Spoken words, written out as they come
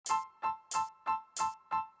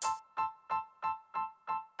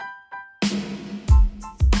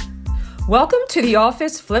Welcome to the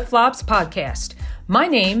Office Flip Flops podcast. My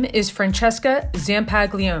name is Francesca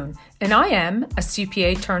Zampaglione, and I am a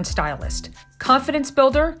CPA turned stylist, confidence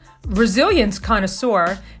builder, resilience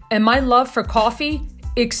connoisseur, and my love for coffee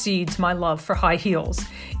exceeds my love for high heels.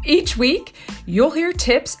 Each week, you'll hear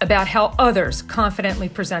tips about how others confidently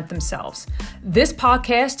present themselves. This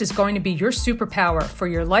podcast is going to be your superpower for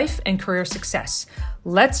your life and career success.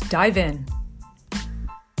 Let's dive in.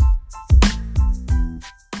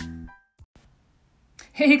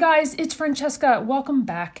 Hey guys, it's Francesca. Welcome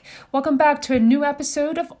back. Welcome back to a new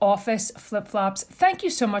episode of Office Flip Flops. Thank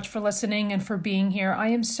you so much for listening and for being here. I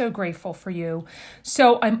am so grateful for you.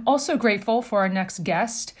 So I'm also grateful for our next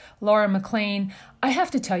guest, Laura McLean. I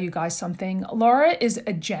have to tell you guys something. Laura is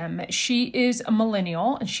a gem. She is a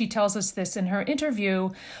millennial, and she tells us this in her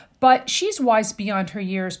interview, but she's wise beyond her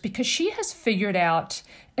years because she has figured out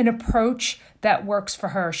an approach that works for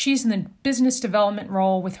her. She's in the business development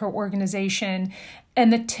role with her organization,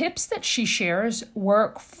 and the tips that she shares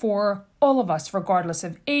work for all of us, regardless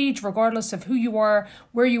of age, regardless of who you are,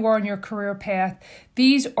 where you are in your career path.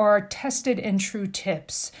 These are tested and true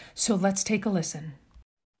tips. So let's take a listen.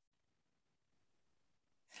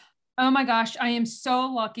 Oh my gosh, I am so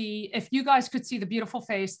lucky. If you guys could see the beautiful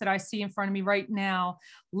face that I see in front of me right now,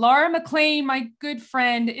 Laura McLean, my good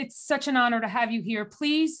friend, it's such an honor to have you here.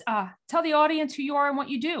 Please tell the audience who you are and what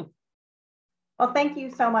you do. Well, thank you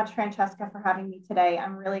so much, Francesca, for having me today.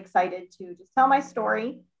 I'm really excited to just tell my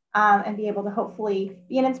story and be able to hopefully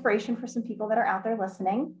be an inspiration for some people that are out there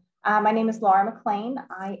listening. My name is Laura McLean.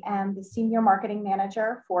 I am the Senior Marketing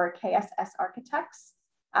Manager for KSS Architects,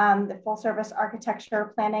 the full-service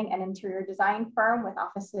architecture, planning, and interior design firm with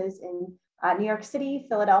offices in New York City,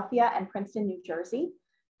 Philadelphia, and Princeton, New Jersey.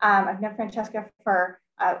 I've known Francesca for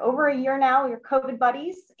over a year now. We're COVID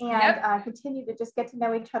buddies and continue to just get to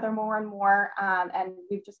know each other more and more. And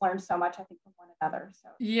we've just learned so much, I think, from one another. So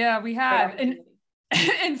yeah, we have. And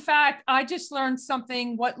in fact, I just learned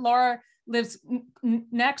something, what Laura lives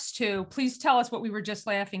next to. Please tell us what we were just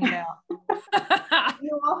laughing about.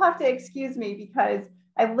 You all have to excuse me because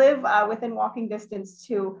I live within walking distance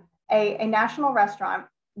to a national restaurant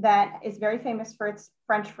that is very famous for its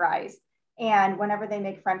French fries. And whenever they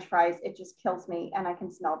make French fries, it just kills me and I can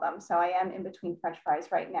smell them. So I am in between French fries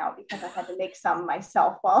right now because I had to make some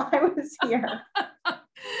myself while I was here.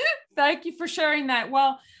 Thank you for sharing that.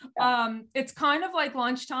 Well, it's kind of like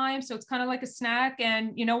lunchtime. So it's kind of like a snack.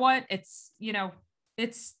 And you know what? It's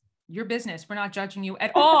your business. We're not judging you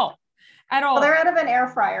at all. At all. Well, they're out of an air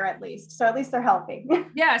fryer at least. So at least they're healthy.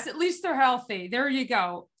 Yes, at least they're healthy. There you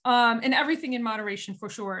go. And everything in moderation for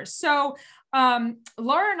sure. So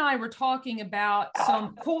Laura and I were talking about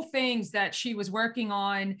some cool things that she was working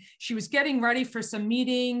on. She was getting ready for some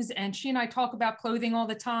meetings, and she and I talk about clothing all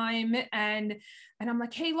the time. And I'm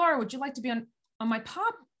like, hey, Laura, would you like to be on my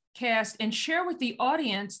podcast and share with the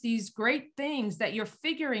audience these great things that you're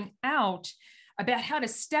figuring out about how to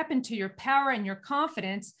step into your power and your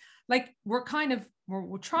confidence? Like we're trying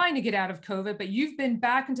to get out of COVID, but you've been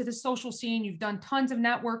back into the social scene. You've done tons of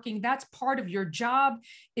networking. That's part of your job,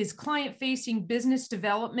 is client-facing business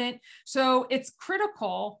development. So it's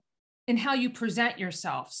critical in how you present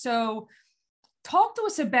yourself. So talk to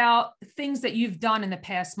us about things that you've done in the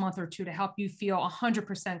past month or two to help you feel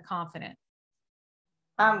 100% confident.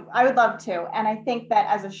 I would love to. And I think that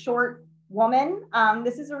as a short woman,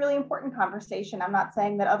 this is a really important conversation. I'm not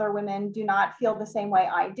saying that other women do not feel the same way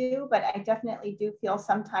I do, but I definitely do feel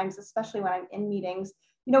sometimes, especially when I'm in meetings,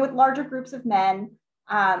 with larger groups of men,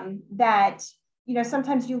 that,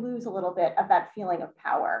 sometimes you lose a little bit of that feeling of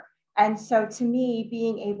power. And so to me,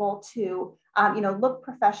 being able to, look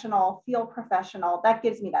professional, feel professional, that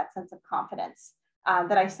gives me that sense of confidence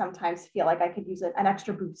that I sometimes feel like I could use an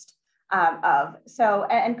extra boost of. So,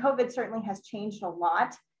 and COVID certainly has changed a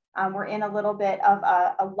lot. We're in a little bit of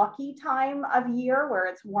a lucky time of year where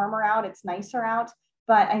it's warmer out, it's nicer out,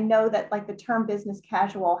 but I know that like the term business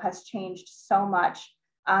casual has changed so much.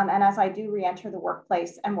 And as I do re-enter the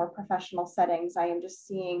workplace and more professional settings, I am just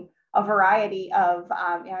seeing a variety of,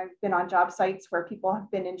 I've been on job sites where people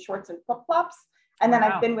have been in shorts and flip-flops. And then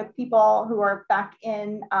I've been with people who are back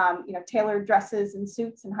in, tailored dresses and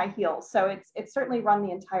suits and high heels. So it's certainly run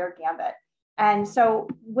the entire gambit. And so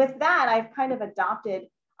with that, I've kind of adopted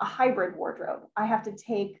a hybrid wardrobe. I have to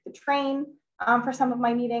take the train for some of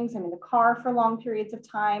my meetings. I'm in the car for long periods of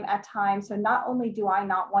time at times. So not only do I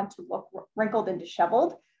not want to look wrinkled and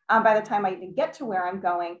disheveled by the time I even get to where I'm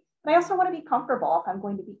going, but I also want to be comfortable if I'm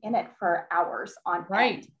going to be in it for hours on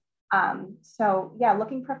end. So yeah,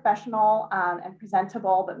 looking professional and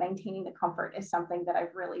presentable, but maintaining the comfort is something that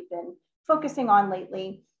I've really been focusing on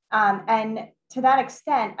lately. And to that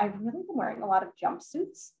extent, I've really been wearing a lot of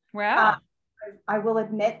jumpsuits. Wow. I will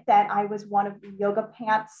admit that I was one of the yoga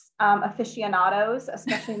pants aficionados,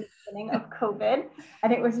 especially in the beginning of COVID.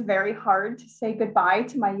 And it was very hard to say goodbye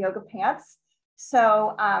to my yoga pants.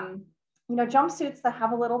 So, jumpsuits that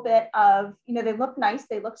have a little bit of, they look nice,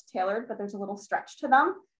 they look tailored, but there's a little stretch to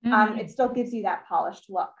them. It still gives you that polished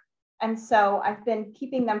look. And so I've been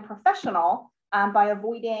keeping them professional by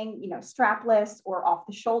avoiding, strapless or off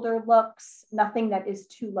the shoulder looks, nothing that is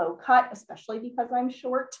too low cut, especially because I'm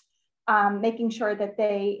short. Making sure that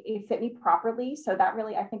they fit me properly. So that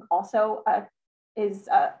really, I think, also is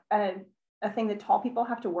a thing that tall people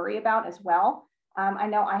have to worry about as well. I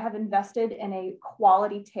know I have invested in a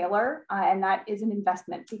quality tailor, and that is an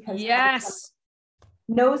investment because yes,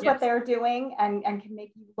 knows what they're doing and can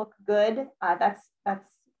make you look good. That's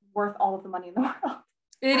worth all of the money in the world.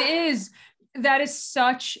 It is. That is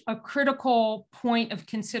such a critical point of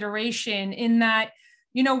consideration in that,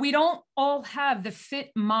 we don't all have the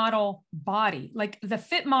fit model body. Like the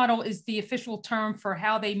fit model is the official term for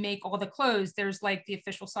how they make all the clothes. There's like the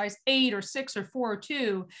official size 8 or 6 or 4 or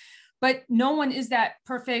 2, but no one is that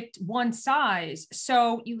perfect one size.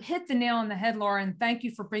 So you hit the nail on the head, Laura, and thank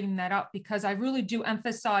you for bringing that up because I really do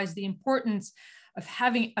emphasize the importance of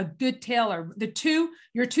having a good tailor.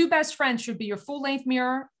 Your two best friends should be your full length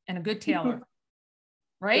mirror and a good tailor,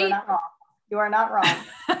 right? You're not wrong. You are not wrong.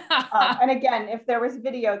 And again, if there was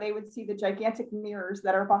video, they would see the gigantic mirrors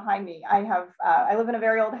that are behind me. I live in a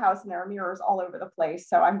very old house and there are mirrors all over the place.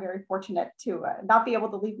 So I'm very fortunate to not be able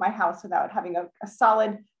to leave my house without having a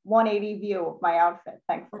solid 180 view of my outfit,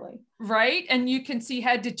 thankfully. Right. And you can see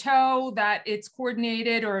head to toe that it's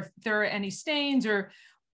coordinated, or if there are any stains or,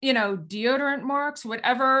 deodorant marks,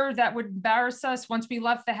 whatever that would embarrass us once we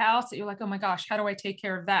left the house, that you're like, oh my gosh, how do I take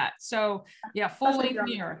care of that? So yeah, full length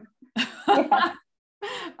mirror. Yeah.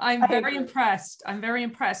 I'm very impressed.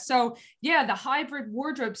 So yeah, the hybrid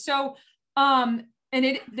wardrobe. So, the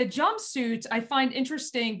jumpsuits I find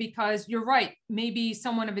interesting because you're right. Maybe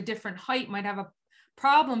someone of a different height might have a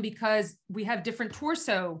problem because we have different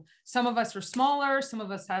torso. Some of us are smaller, some of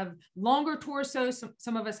us have longer torsos,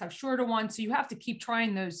 some of us have shorter ones. So you have to keep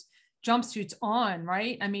trying those jumpsuits on,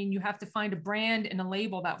 right? I mean, you have to find a brand and a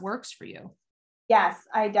label that works for you. Yes,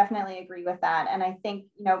 I definitely agree with that. And I think,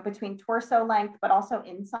 between torso length, but also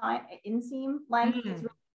inseam length is really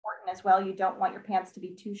important as well. You don't want your pants to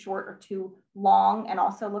be too short or too long and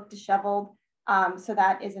also look disheveled. So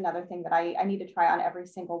that is another thing that I need to try on every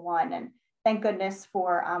single one. And thank goodness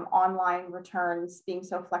for online returns being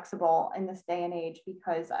so flexible in this day and age,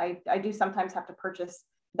 because I do sometimes have to purchase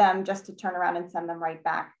them just to turn around and send them right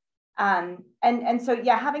back. And so,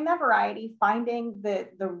 yeah, having that variety, finding the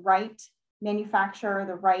right manufacturer,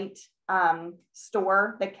 the right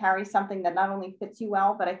store that carries something that not only fits you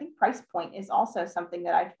well, but I think price point is also something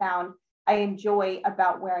that I found I enjoy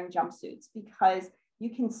about wearing jumpsuits, because you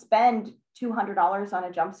can spend $200 on a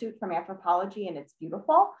jumpsuit from Anthropologie and it's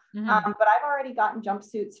beautiful. But I've already gotten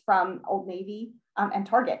jumpsuits from Old Navy and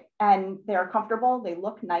Target, and they're comfortable. They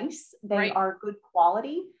look nice. They are good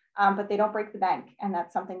quality. But they don't break the bank. And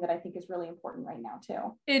that's something that I think is really important right now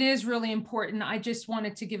too. It is really important. I just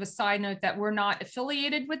wanted to give a side note that we're not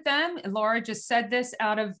affiliated with them. Laura just said this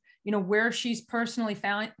out of, where she's personally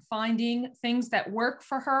finding things that work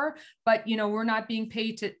for her, but, we're not being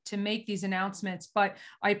paid to make these announcements, but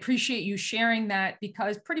I appreciate you sharing that,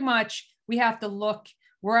 because pretty much we have to look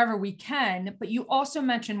wherever we can. But you also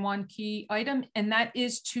mentioned one key item, and that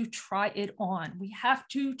is to try it on. We have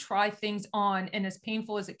to try things on, and as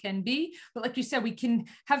painful as it can be, but like you said, we can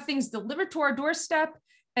have things delivered to our doorstep,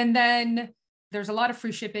 and then there's a lot of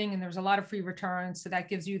free shipping and there's a lot of free returns. So that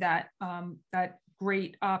gives you that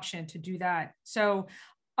great option to do that. So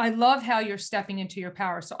I love how you're stepping into your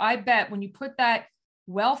power. So I bet when you put that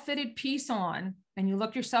well-fitted piece on and you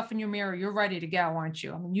look yourself in your mirror, you're ready to go, aren't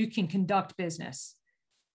you? I mean, you can conduct business.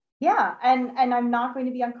 Yeah. And I'm not going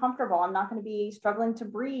to be uncomfortable. I'm not going to be struggling to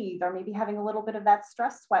breathe, or maybe having a little bit of that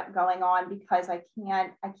stress sweat going on because I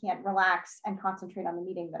can't relax and concentrate on the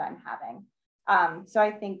meeting that I'm having. So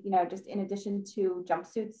I think, just in addition to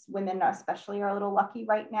jumpsuits, women especially are a little lucky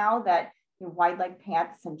right now that wide leg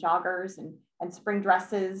pants and joggers and spring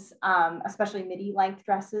dresses, especially midi length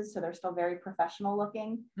dresses. So they're still very professional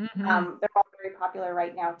looking. They're all very popular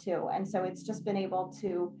right now too. And so it's just been able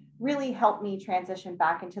to really help me transition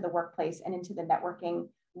back into the workplace and into the networking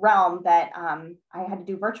realm that I had to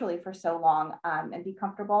do virtually for so long, and be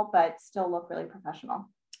comfortable, but still look really professional.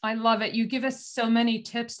 I love it. You give us so many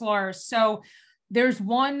tips, Laura. So there's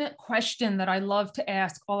one question that I love to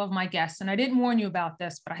ask all of my guests, and I didn't warn you about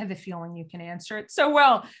this, but I have the feeling you can answer it so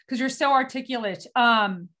well because you're so articulate.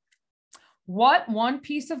 what one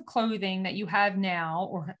piece of clothing that you have now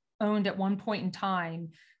or owned at one point in time,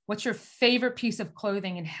 what's your favorite piece of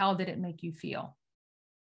clothing and how did it make you feel?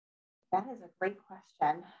 That is a great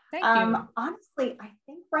question. Thank you. Honestly, I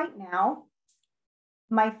think right now,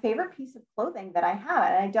 my favorite piece of clothing that I have,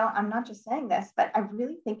 and I'm not just saying this, but I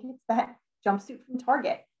really think it's that jumpsuit from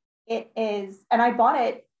Target. It is, and I bought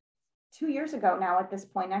it 2 years ago now at this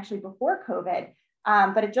point, actually before COVID,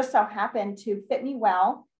 but it just so happened to fit me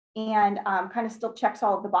well and kind of still checks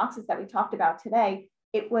all of the boxes that we talked about today.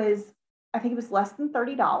 I think it was less than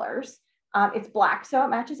 $30. It's black, so it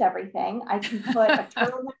matches everything. I can put a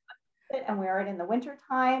turtleneck and wear it in the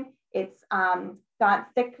wintertime. It's got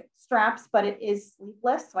thick straps, but it is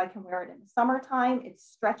sleeveless, so I can wear it in the summertime. It's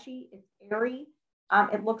stretchy, it's airy.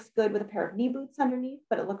 It looks good with a pair of knee boots underneath,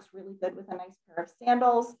 but it looks really good with a nice pair of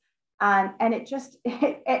sandals. And it just,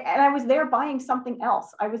 and I was there buying something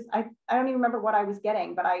else. I don't even remember what I was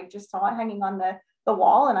getting, but I just saw it hanging on the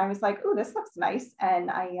wall and I was like, oh, this looks nice.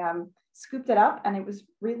 And I scooped it up and it was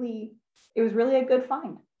really a good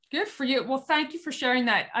find. Good for you. Well, thank you for sharing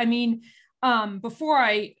that. I mean, before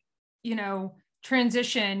I,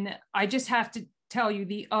 transition, I just have to tell you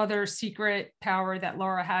the other secret power that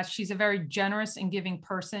Laura has. She's a very generous and giving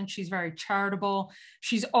person. She's very charitable.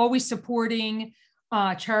 She's always supporting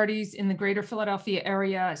charities in the greater Philadelphia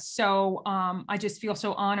area. So I just feel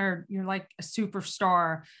so honored. You're like a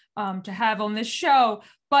superstar to have on this show.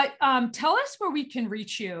 But tell us where we can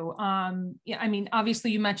reach you.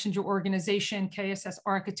 Obviously you mentioned your organization, KSS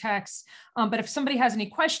Architects, but if somebody has any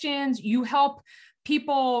questions, you help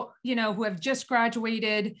people, who have just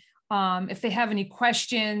graduated. If they have any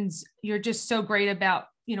questions, you're just so great about,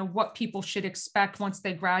 what people should expect once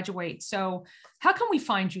they graduate. So how can we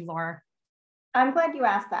find you, Laura? I'm glad you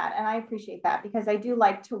asked that. And I appreciate that because I do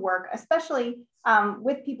like to work, especially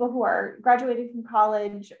with people who are graduating from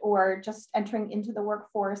college or just entering into the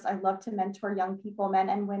workforce. I love to mentor young people, men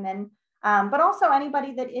and women, but also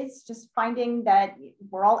anybody that is just finding that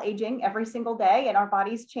we're all aging every single day and our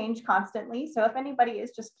bodies change constantly. So if anybody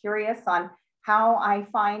is just curious on how I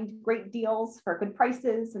find great deals for good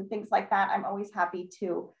prices and things like that, I'm always happy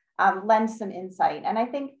to lend some insight. And I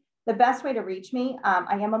think the best way to reach me,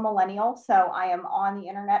 I am a millennial, so I am on the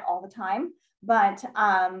internet all the time, but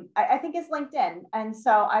I think is LinkedIn. And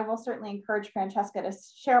so I will certainly encourage Francesca to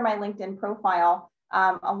share my LinkedIn profile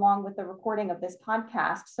along with the recording of this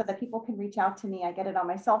podcast so that people can reach out to me. I get it on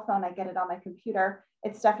my cell phone, I get it on my computer.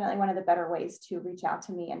 It's definitely one of the better ways to reach out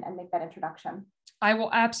to me and make that introduction. I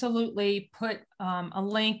will absolutely put a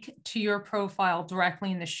link to your profile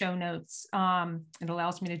directly in the show notes. It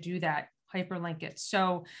allows me to do that, hyperlink it.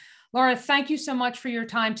 So Laura, thank you so much for your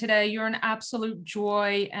time today. You're an absolute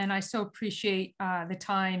joy, and I so appreciate the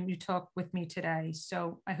time you took with me today.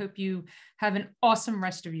 So I hope you have an awesome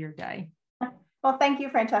rest of your day. Well, thank you,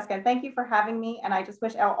 Francesca. Thank you for having me. And I just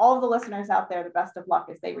wish all of the listeners out there the best of luck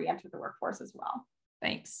as they re-enter the workforce as well.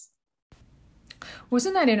 Thanks.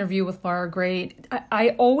 Wasn't that interview with Laura great?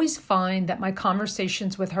 I always find that my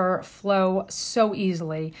conversations with her flow so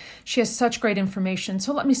easily. She has such great information.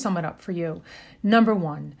 So let me sum it up for you. Number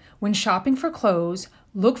one, when shopping for clothes,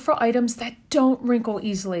 look for items that don't wrinkle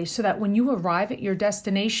easily so that when you arrive at your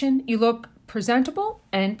destination, you look presentable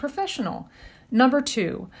and professional. Number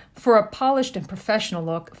two, for a polished and professional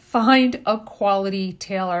look, find a quality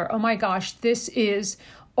tailor. Oh my gosh, this is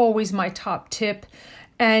always my top tip.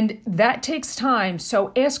 And that takes time.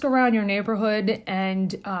 So ask around your neighborhood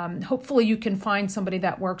and hopefully you can find somebody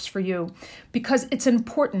that works for you because it's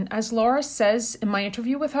important. As Laura says in my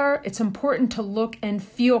interview with her, it's important to look and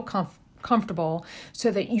feel comfortable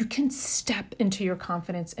so that you can step into your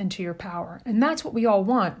confidence, into your power. And that's what we all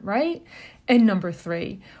want, right? And number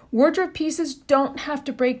three, wardrobe pieces don't have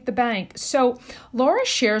to break the bank. So Laura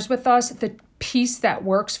shares with us the piece that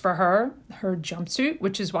works for her jumpsuit,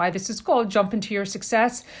 which is why this is called Jump Into Your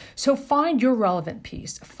Success. So find your relevant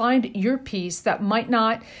piece. Find your piece that might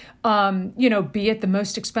not, be at the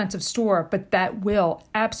most expensive store, but that will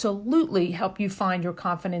absolutely help you find your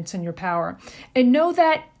confidence and your power. And know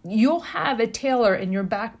that you'll have a tailor in your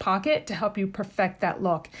back pocket to help you perfect that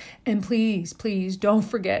look. And please, please don't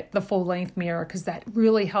forget the full length mirror because that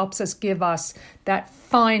really helps us give us that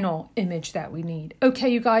final image that we need. Okay,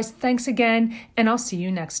 you guys, thanks again, and I'll see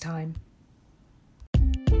you next time.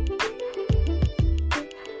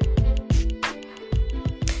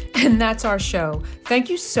 And that's our show. Thank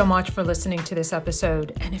you so much for listening to this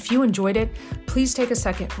episode. And if you enjoyed it, please take a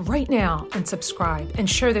second right now and subscribe and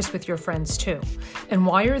share this with your friends too. And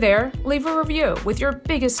while you're there, leave a review with your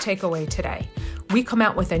biggest takeaway today. We come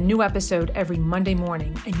out with a new episode every Monday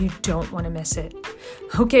morning, and you don't want to miss it.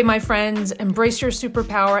 Okay, my friends, embrace your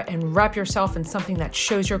superpower and wrap yourself in something that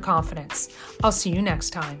shows your confidence. I'll see you next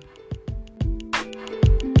time.